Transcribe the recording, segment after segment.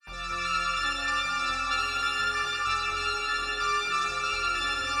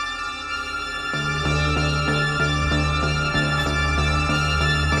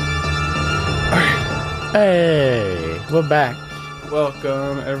Hey, we're back.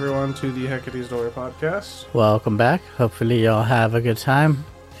 Welcome, everyone, to the Hecate Story podcast. Welcome back. Hopefully y'all have a good time.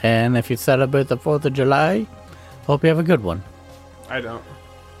 And if you celebrate the 4th of July, hope you have a good one. I don't.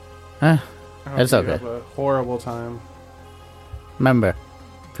 Huh? I hope It's you okay. have a horrible time. Remember,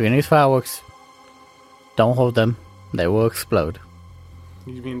 if you're in these fireworks, don't hold them. They will explode.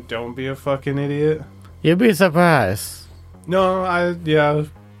 You mean don't be a fucking idiot? You'll be surprised. No, yeah,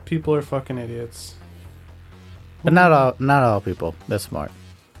 people are fucking idiots. But not all people. They're smart.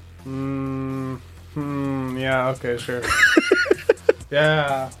 Yeah, okay, sure.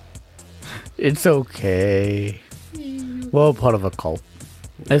 Yeah. It's okay. We're all part of a cult.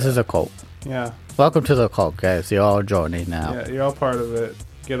 This is a cult. Yeah. Welcome to the cult, guys. You're all joining now. Yeah, you're all part of it.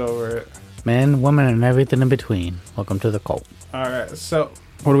 Get over it. Men, women, and everything in between. Welcome to the cult. Alright, so,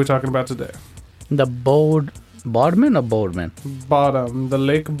 what are we talking about today? The Bodom or Bodman? Bodom, the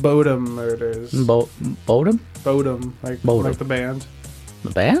Lake Bodom murders. Bodom? Bodom, like the band.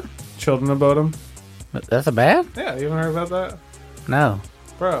 The band? Children of Bodom. That's a band? Yeah, you haven't heard about that? No.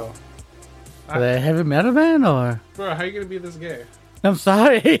 Bro. Are they a heavy metal band or? Bro, how you gonna be this gay? I'm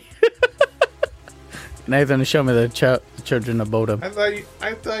sorry. Nathan, show me the Children of Bodom.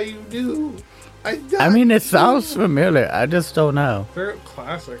 I thought you knew. I mean, it sounds familiar. I just don't know. They're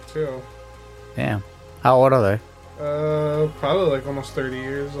classic too. Damn. How old are they? Probably like almost 30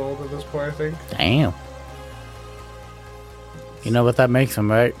 years old at this point, I think. Damn. You know what that makes them,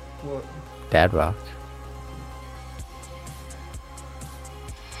 right? What? Dad rock.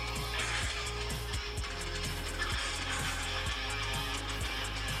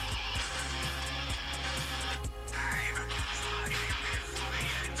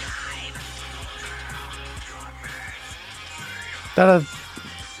 I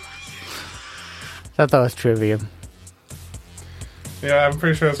thought that was trivia. Yeah, I'm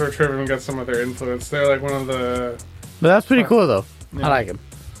pretty sure that's where Trivium got some of their influence. They're like one of the... But that's pretty cool, though. Yeah. I like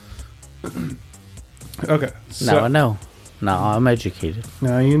him. Okay. So, now I know. Now I'm educated.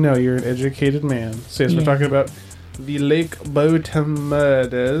 Now you know you're an educated man. So yes, we're talking about the Lake Bodom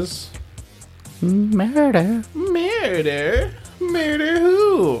murders. Murder. Murder? Murder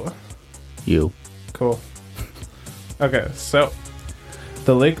who? You. Cool. Okay, so...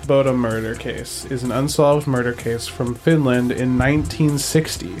 The Lake Bodom murder case is an unsolved murder case from Finland in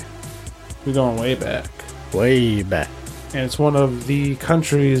 1960. We're going way back. Way back. And it's one of the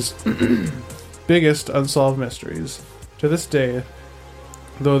country's biggest unsolved mysteries. To this day,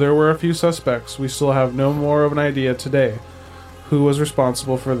 though there were a few suspects, we still have no more of an idea today who was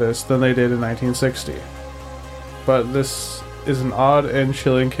responsible for this than they did in 1960. But this is an odd and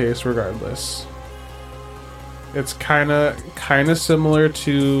chilling case regardless. It's kind of similar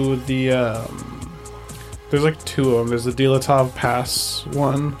to the there's like two of them. There's the Dilatov Pass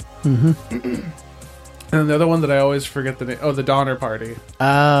one, and the other one that I always forget the name. Oh, the Donner Party.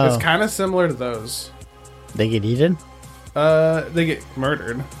 Oh, It's kind of similar to those. they get eaten? They get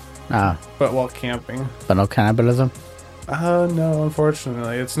murdered, Ah, but while camping. but no cannibalism? No,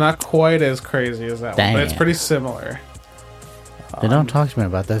 unfortunately, it's not quite as crazy as that one, but it's Damn. pretty similar. They don't talk to me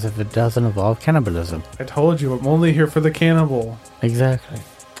about this if it doesn't involve cannibalism. I told you, I'm only here for the cannibal. Exactly.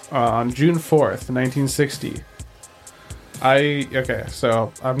 On June 4th, 1960. Okay,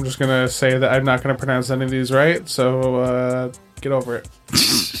 so I'm just gonna say that I'm not gonna pronounce any of these right, so get over it.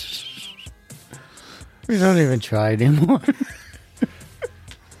 We don't even try anymore.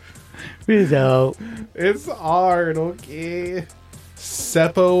 We don't. It's hard, okay?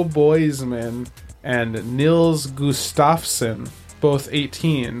 Seppo Boisman and Nils Gustafsson, both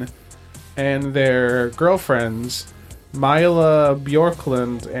 18, and their girlfriends, Mila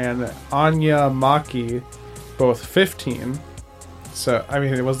Bjorklund and Anya Maki, both 15. So, I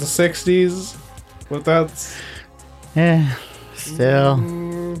mean, it was the 60s, but that's... Yeah,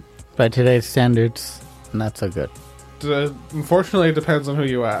 still, by today's standards, not so good. Unfortunately, it depends on who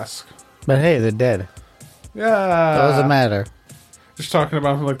you ask. But hey, they're dead. Yeah. Doesn't matter. Just talking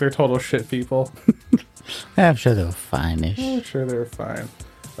about them like they're total shit people. I'm sure they were fine-ish. I'm sure they're fine.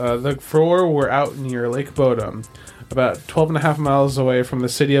 The four were out near Lake Bodom, about 12 and a half miles away from the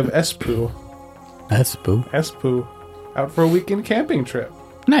city of Espoo. Espoo. Out for a weekend camping trip.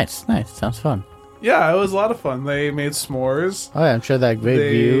 Nice. Sounds fun. Yeah, it was a lot of fun. They made s'mores. Oh yeah, I'm sure that great They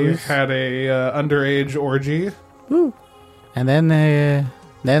views. had a underage orgy. Woo. And then they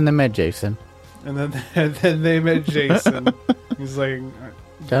met Jason. And then they met Jason. He's like...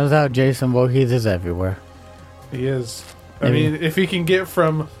 Turns out Jason Voorhees is everywhere. He is. I mean, if he can get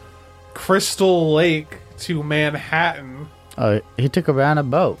from Crystal Lake to Manhattan... Oh, he took around a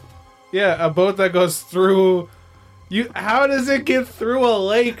boat. Yeah, a boat that goes through How does it get through a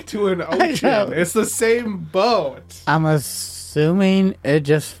lake to an ocean? It's the same boat. I'm assuming it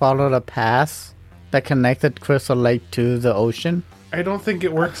just followed a path that connected Crystal Lake to the ocean. I don't think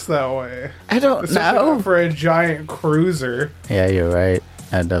it works that way. I don't know. For a giant cruiser. Yeah, you're right.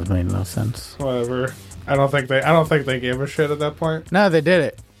 That does make no sense. Whatever. I don't think they gave a shit at that point. No, they did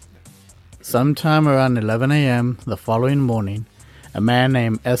it. Sometime around 11 a.m. the following morning, a man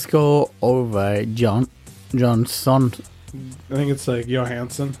named Esko Orve Johnson I think it's like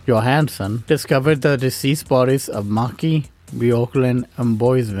Johansson discovered the deceased bodies of Maki, Bjorklund, and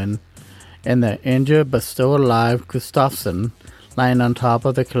Boisvin, and the injured but still alive Gustafsson lying on top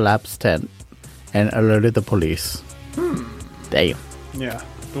of the collapsed tent, and alerted the police. Damn. Yeah.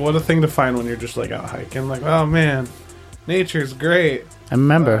 What a thing to find when you're just like out hiking. Like, oh man, nature's great. And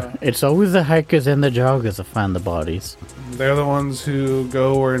remember, it's always the hikers and the joggers that find the bodies. They're the ones who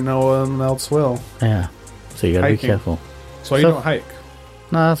go where no one else will. Yeah. So you gotta be careful. So you don't hike.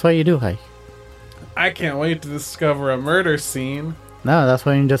 No, that's why you do hike. I can't wait to discover a murder scene. No, that's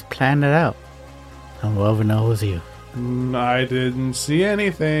why you just plan it out. And we'll ever know it was you. I didn't see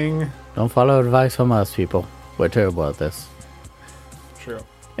anything. Don't follow advice from us, people. We're terrible at this. True.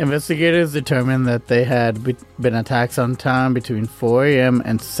 Investigators determined that they had been attacked sometime between 4 a.m.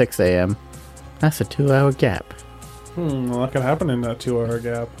 and 6 a.m. That's a 2-hour gap. Well, that could happen in that 2-hour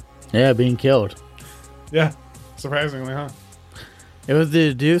gap. Yeah, being killed. Yeah, surprisingly, huh? It was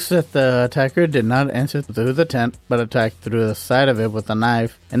deduced that the attacker did not enter through the tent, but attacked through the side of it with a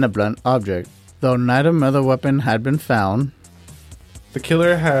knife and a blunt object. Though neither murder weapon had been found, the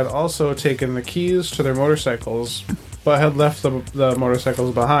killer had also taken the keys to their motorcycles, but had left the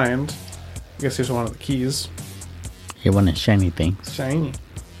motorcycles behind. I guess he just wanted the keys. He wanted shiny things. Shiny.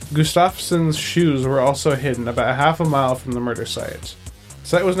 Gustafsson's shoes were also hidden about half a mile from the murder site. The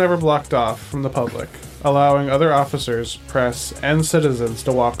site was never blocked off from the public, allowing other officers, press, and citizens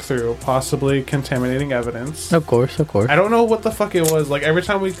to walk through, possibly contaminating evidence. Of course. I don't know what the fuck it was. Like, every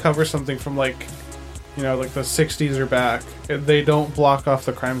time we cover something from, like, you know, like the 60s or back, they don't block off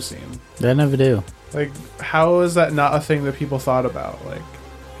the crime scene. They never do. Like, how is that not a thing that people thought about? Like,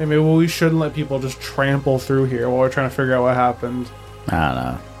 hey, maybe we shouldn't let people just trample through here while we're trying to figure out what happened. I don't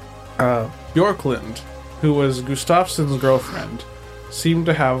know. Bjorklund, who was Gustafsson's girlfriend, seemed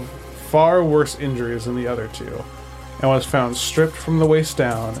to have far worse injuries than the other two, and was found stripped from the waist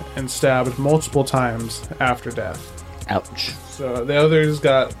down and stabbed multiple times after death. Ouch. So the others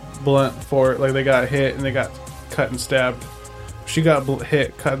got blunt for, like, they got hit and they got cut and stabbed. She got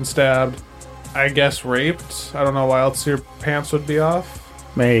hit, cut and stabbed. I guess raped. I don't know why else your pants would be off.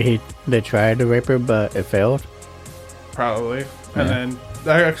 Maybe they tried to rape her, but it failed. Probably. And then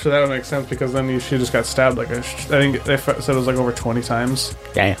that would make sense, because then she just got stabbed like I think they said it was like over 20 times.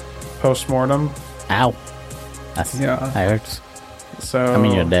 Damn. Post-mortem. Ow. That hurts. So I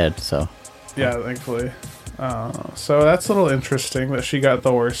mean, you're dead, so. Yeah, thankfully. So that's a little interesting that she got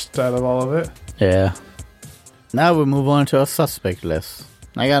the worst out of all of it. Yeah. Now we move on to our suspect list.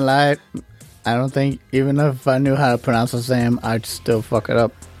 I gotta lie, I don't think, even if I knew how to pronounce his name, I'd still fuck it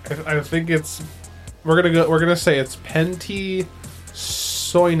up. I think it's, we're gonna say it's Pentti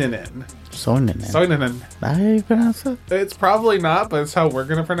Soininen. Soininen. How do you pronounce it? It's probably not, but it's how we're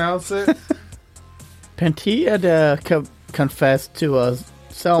gonna pronounce it. Pentti had confessed to a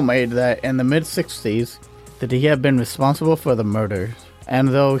cellmate that in the mid-60s that he had been responsible for the murders. And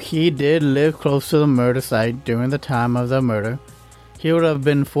though he did live close to the murder site during the time of the murder, he would have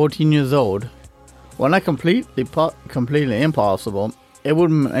been 14 years old. While not completely impossible, it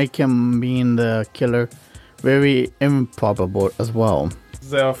would make him being the killer very improbable as well.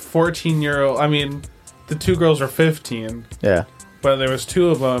 The 14-year-old, I mean, the two girls were 15. Yeah. But there was two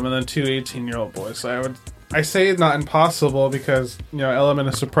of them and then two 18-year-old boys. So I say it's not impossible because, you know, element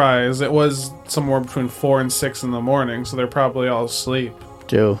of surprise. It was somewhere between 4 and 6 in the morning, so they're probably all asleep.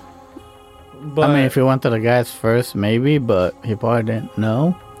 True. But, I mean, if he went to the guys first, maybe, but he probably didn't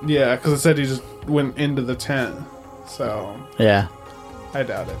know. Yeah, because it said he just went into the tent. So, yeah. I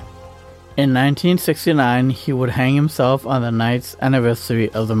doubt it. In 1969, he would hang himself on the 9th anniversary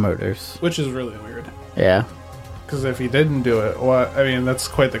of the murders. Which is really weird. Yeah. Because if he didn't do it, that's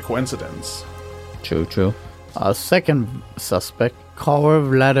quite the coincidence. True. Our second suspect, Karl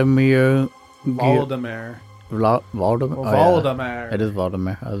Vladimir... Voldemar. Voldemar? Voldemar. Yeah. It is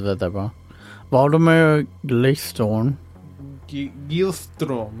Voldemar. I read that wrong. Vladimir Gleestrom.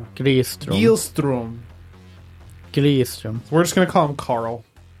 Gleestrom. We're just going to call him Carl.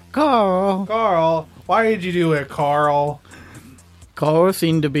 Carl! Why did you do it, Carl? Carl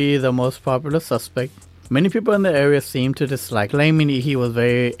seemed to be the most popular suspect. Many people in the area seemed to dislike, claiming he was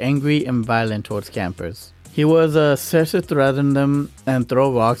very angry and violent towards campers. He was said to threaten them and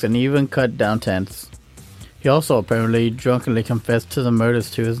throw rocks and even cut down tents. He also apparently drunkenly confessed to the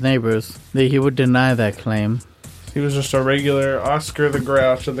murders to his neighbors, though he would deny that claim. He was just a regular Oscar the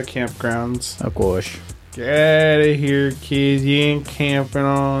Grouch of the campgrounds. Of course. Get out of here, kids. You ain't camping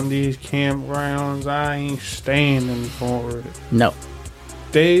on these campgrounds. I ain't standing for it. No.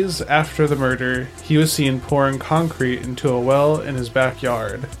 Days after the murder, he was seen pouring concrete into a well in his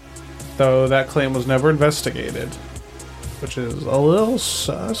backyard, though that claim was never investigated, which is a little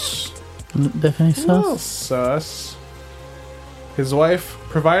sus. Definitely sus. A little sus. His wife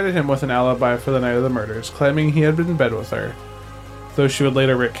provided him with an alibi for the night of the murders, claiming he had been in bed with her, though she would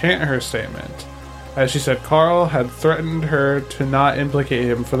later recant her statement, as she said Carl had threatened her to not implicate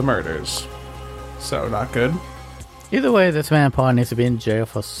him for the murders. So, not good. Either way, this man probably needs to be in jail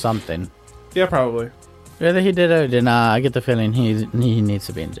for something. Yeah, probably. Whether he did it or did not, I get the feeling he needs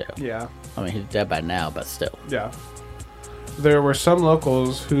to be in jail. Yeah. I mean, he's dead by now, but still. Yeah. There were some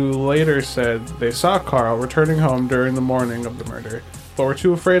locals who later said they saw Carl returning home during the morning of the murder, but were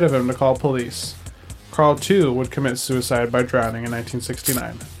too afraid of him to call police. Carl, too, would commit suicide by drowning in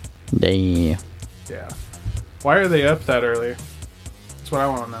 1969. Damn. Yeah. Why are they up that early? That's what I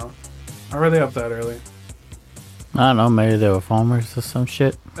want to know. Why are they up that early? I don't know, maybe they were farmers or some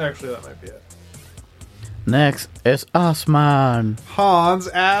shit. Actually, that might be it. Next is Osman. Hans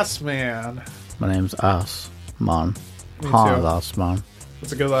Assman. My name's Osman. Me Hans too. Osman.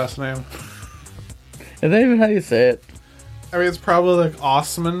 That's a good last name. Is that even how you say it? I mean, it's probably like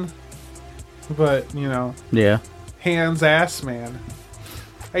Osman, but, you know, Yeah. Hans Assman.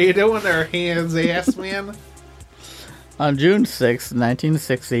 How you doing there, Hans Assman? On June 6,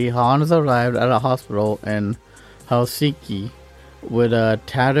 1960, Hans arrived at a hospital in Helsinki with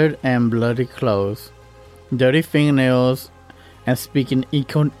tattered and bloody clothes, dirty fingernails, and speaking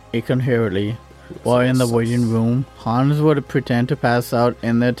incoherently. While in the waiting room, Hans would pretend to pass out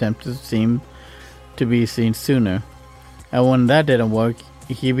in the attempt to seem to be seen sooner. And when that didn't work,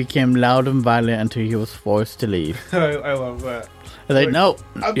 he became loud and violent until he was forced to leave. I love that. Like, no.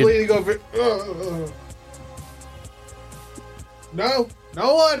 I'm bleeding over. No,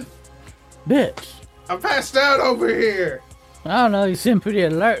 no one. Bitch. I'm passed out over here. I don't know, you seem pretty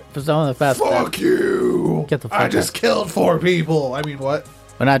alert for someone that fast. Fuck you. Get the fuck I out. just killed 4 people. I mean, what?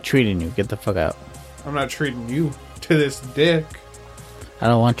 We're not treating you. Get the fuck out. I'm not treating you to this dick. I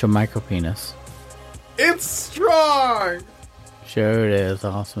don't want your micro penis. It's strong. Sure it is,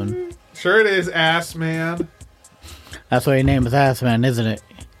 Osman. Sure it is, ass man. That's why your name is Assman, isn't it?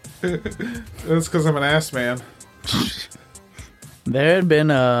 That's because I'm an ass man. There had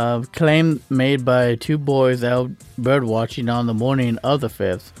been a claim made by 2 boys out bird watching on the morning of the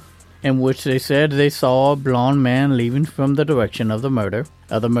 5th, in which they said they saw a blonde man leaving from the direction of the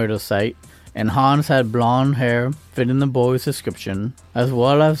murder site, and Hans had blonde hair fitting the boy's description, as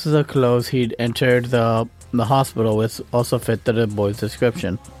well as the clothes he'd entered the hospital with also fit the boy's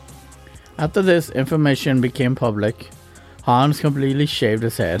description. After this information became public, Hans completely shaved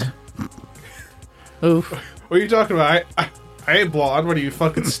his head. Oof. What are you talking about? I ain't blonde. What are you,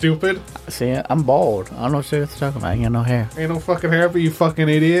 fucking stupid? See, I'm bald. I don't know what you're talking about. I ain't got no hair. Ain't no fucking hair, but you fucking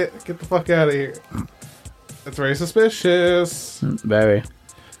idiot. Get the fuck out of here. That's very suspicious. Very.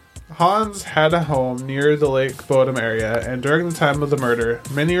 Hans had a home near the Lake Bodom area, and during the time of the murder,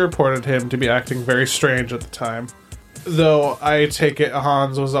 many reported him to be acting very strange at the time. Though, I take it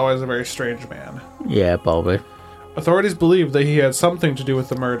Hans was always a very strange man. Yeah, probably. Authorities believed that he had something to do with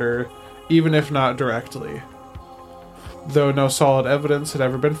the murder, even if not directly. Though no solid evidence had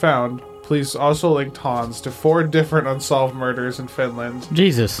ever been found, police also linked Hans to 4 different unsolved murders in Finland,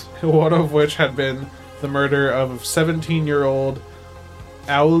 Jesus. one of which had been the murder of 17-year-old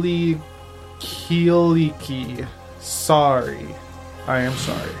Auli Kieliki. I am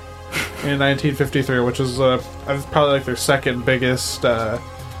sorry. In 1953, which is probably like their second biggest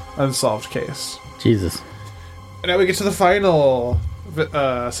unsolved case. Jesus. And now we get to the final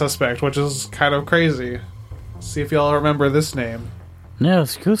suspect, which is kind of crazy. See if y'all remember this name. No,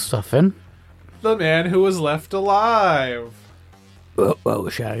 it's Gustafsson. The man who was left alive. Whoa,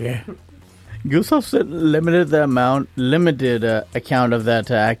 Shaggy. Gustafsson limited account of the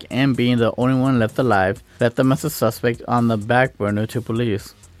attack, and being the only one left alive, left them as a suspect on the back burner to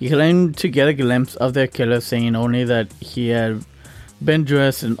police. He claimed to get a glimpse of their killer, saying only that he had been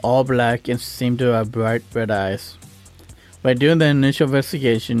dressed in all black and seemed to have bright red eyes. By doing the initial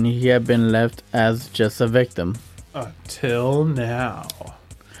investigation, he had been left as just a victim. Until now.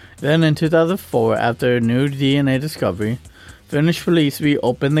 Then in 2004, after a new DNA discovery, Finnish police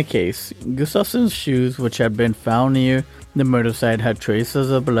reopened the case. Gustafsson's shoes, which had been found near the murder site, had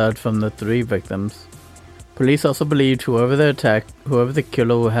traces of blood from the 3 victims. Police also believed whoever the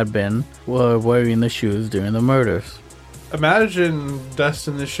killer had been, were wearing the shoes during the murders. Imagine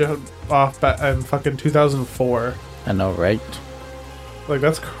dusting this shit off in fucking 2004. I know, right? Like,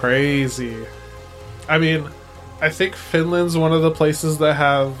 that's crazy. I mean, I think Finland's one of the places that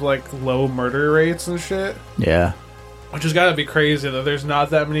have, like, low murder rates and shit. Yeah. Which has gotta be crazy that there's not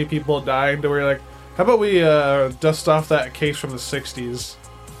that many people dying to where you're like, how about we dust off that case from the 60s?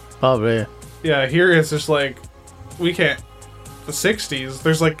 Probably. Yeah, here it's just like, we can't. The 60s,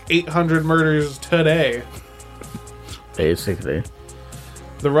 there's like 800 murders today. Basically.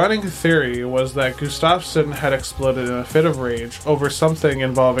 The running theory was that Gustafsson had exploded in a fit of rage over something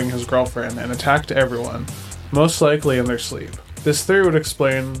involving his girlfriend and attacked everyone, most likely in their sleep. This theory would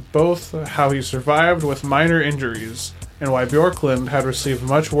explain both how he survived with minor injuries and why Bjorklund had received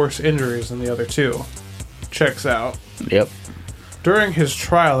much worse injuries than the other two. Checks out. Yep. During his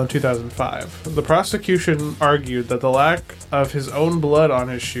trial in 2005, the prosecution argued that the lack of his own blood on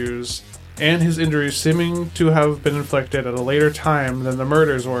his shoes and his injuries seeming to have been inflicted at a later time than the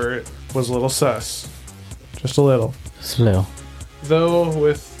murders were was a little sus. Just a little. Just a little. Though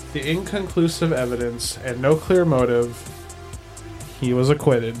with the inconclusive evidence and no clear motive, he was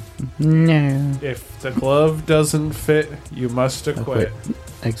acquitted. No. If the glove doesn't fit, you must acquit.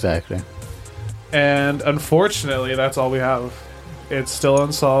 Exactly. And unfortunately, that's all we have. It's still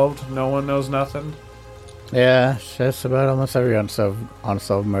unsolved. No one knows nothing. Yeah, just about almost every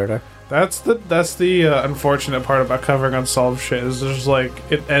unsolved murder. That's the unfortunate part about covering unsolved shit. Is just like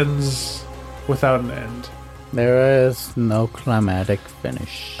it ends without an end. There is no climatic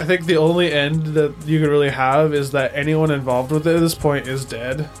finish. I think the only end that you could really have is that anyone involved with it at this point is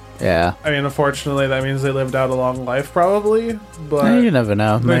dead. Yeah. I mean, unfortunately, that means they lived out a long life, probably. But you never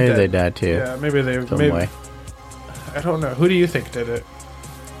know. Maybe dead. They died too. Yeah, maybe they. Some maybe, way. I don't know. Who do you think did it?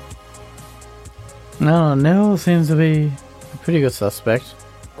 No seems to be a pretty good suspect.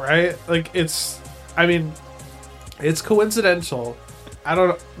 Right? Like, it's... I mean, it's coincidental. I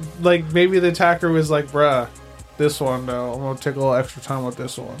don't... Like, maybe the attacker was like, bruh, this one, though. I'm gonna take a little extra time with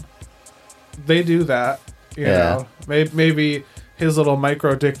this one. They do that. You know? Maybe his little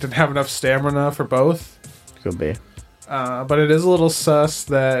micro dick didn't have enough stamina for both. Could be. But it is a little sus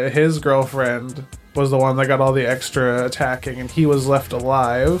that his girlfriend was the one that got all the extra attacking, and he was left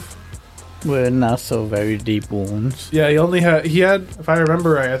alive. With not so very deep wounds. Yeah, he had, if I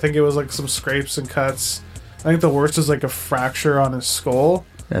remember right, I think it was like some scrapes and cuts. I think the worst is like a fracture on his skull.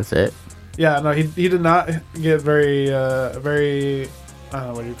 That's it. Yeah, no, he did not get very, I don't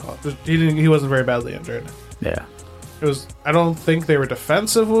know what you call it. He wasn't very badly injured. Yeah. It was, I don't think they were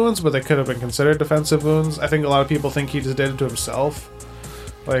defensive wounds, but they could have been considered defensive wounds. I think a lot of people think he just did it to himself.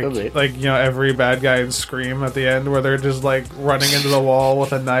 Like you know, every bad guy in Scream at the end where they're just like running into the wall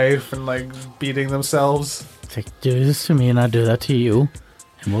with a knife and like beating themselves. It's like, do this to me and I do that to you,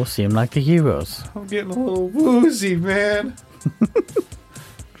 and we'll seem like the heroes. I'm getting a little woozy, man.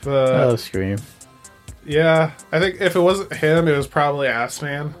 But Scream. yeah, I think if it wasn't him, it was probably Ass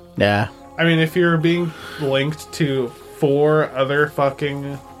Man. Yeah. I mean, if you're being linked to 4 other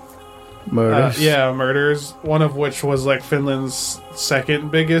fucking Murders. murders, one of which was like Finland's second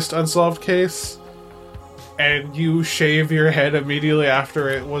biggest unsolved case, and you shave your head immediately after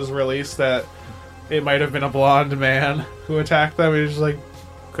it was released that it might have been a blonde man who attacked them, and you're just like,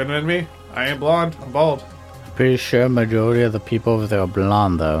 couldn't have been me. I ain't blonde, I'm bald. Pretty sure majority of the people over there are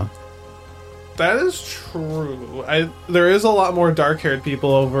blonde, though. That is true. There is a lot more dark-haired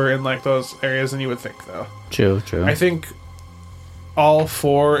people over in like those areas than you would think, though. True. I think all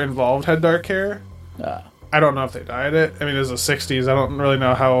 4 involved had dark hair. I don't know if they dyed it. I mean, it was the 60s. I don't really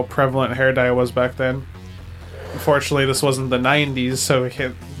know how prevalent hair dye was back then. Unfortunately, this wasn't the 90s, so we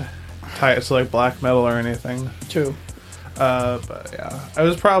can't tie it to like black metal or anything. True. But yeah, I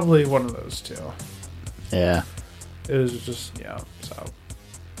was probably one of those 2. Yeah. It was just, so.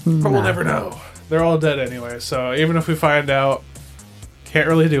 But we'll never know. They're all dead anyway, so even if we find out, can't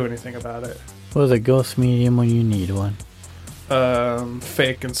really do anything about it. What's a ghost medium when you need one?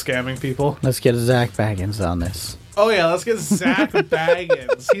 Fake and scamming people. Let's get Zach Baggins on this. Oh yeah, let's get Zach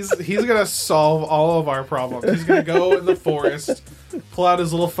Baggins. He's gonna solve all of our problems. He's gonna go in the forest, pull out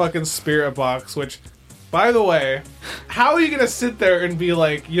his little fucking spirit box, which, by the way, how are you gonna sit there and be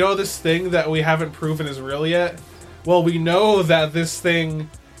like, you know, this thing that we haven't proven is real yet? Well, we know that this thing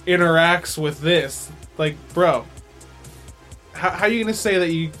interacts with this. Like, bro, how are you gonna say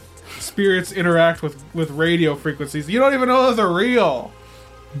that spirits interact with radio frequencies? You don't even know that they're real.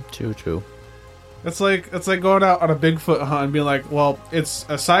 True. It's like going out on a Bigfoot hunt and being like, well, it's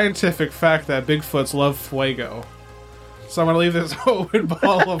a scientific fact that Bigfoots love fuego. So I'm gonna leave this open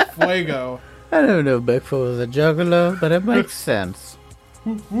ball of fuego I don't know Bigfoot was a juggalo, but it makes sense.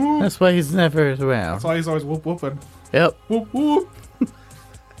 Whoop, whoop. That's why he's never around. That's why he's always whoop whooping. Yep. Whoop whoop.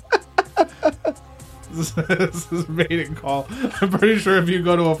 This is a mating call. I'm pretty sure if you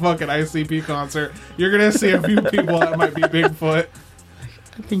go to a fucking ICP concert, you're gonna see a few people that might be Bigfoot.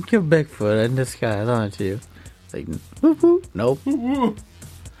 I think you're Bigfoot in disguise, aren't you? Like, whoop whoop. Nope. Whoop whoop.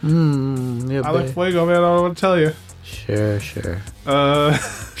 You're I like Fuego, man. I don't know what to tell you. Sure.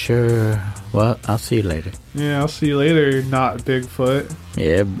 Sure. Well, I'll see you later. Yeah, I'll see you later. Not Bigfoot.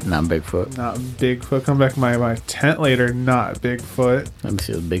 Yeah, not Bigfoot. Not Bigfoot. Come back to my tent later. Not Bigfoot. Let me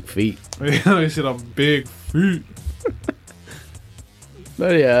see those big feet. Let me see them big feet.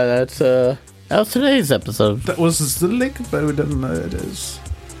 But yeah, that was today's episode. That was the link, but we didn't know it is.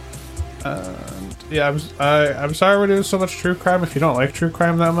 Yeah, I'm sorry we're doing so much true crime. If you don't like true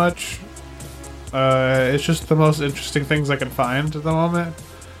crime that much, it's just the most interesting things I can find at the moment.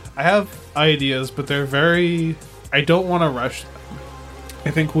 I have ideas, but they're very. I don't want to rush them. I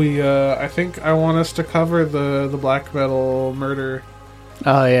think I want us to cover the black metal murder.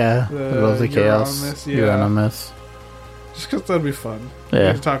 Oh yeah, the chaos. Euronymous. Just because that'd be fun. Yeah.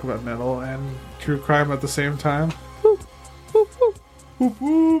 We can talk about metal and true crime at the same time. Whoop, whoop, whoop, whoop,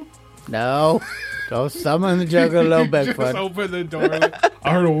 whoop. No, don't summon the juggalo Bigfoot. Just open the door. Like,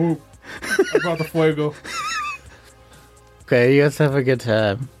 I heard a whoop. I brought the fuego. Okay, you guys have a good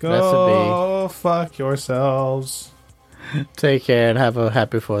time. Go fuck yourselves. Take care and have a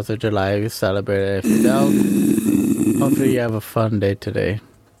happy 4th of July if you celebrate it. If you don't, hopefully you have a fun day today.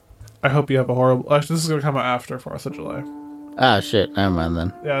 I hope you have a horrible... Actually, this is going to come out after 4th of July. Ah, shit. Never mind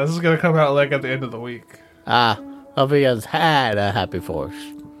then. Yeah, this is going to come out like at the end of the week. Hope you guys had a happy 4th.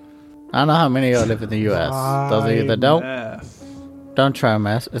 I don't know how many of you live in the U.S. Those of you that don't try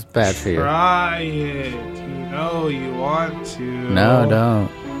meth. It's bad for you. Try it. You know you want to. No,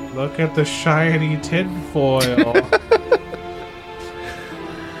 don't. Look at the shiny tinfoil.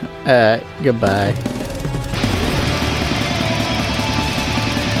 Goodbye.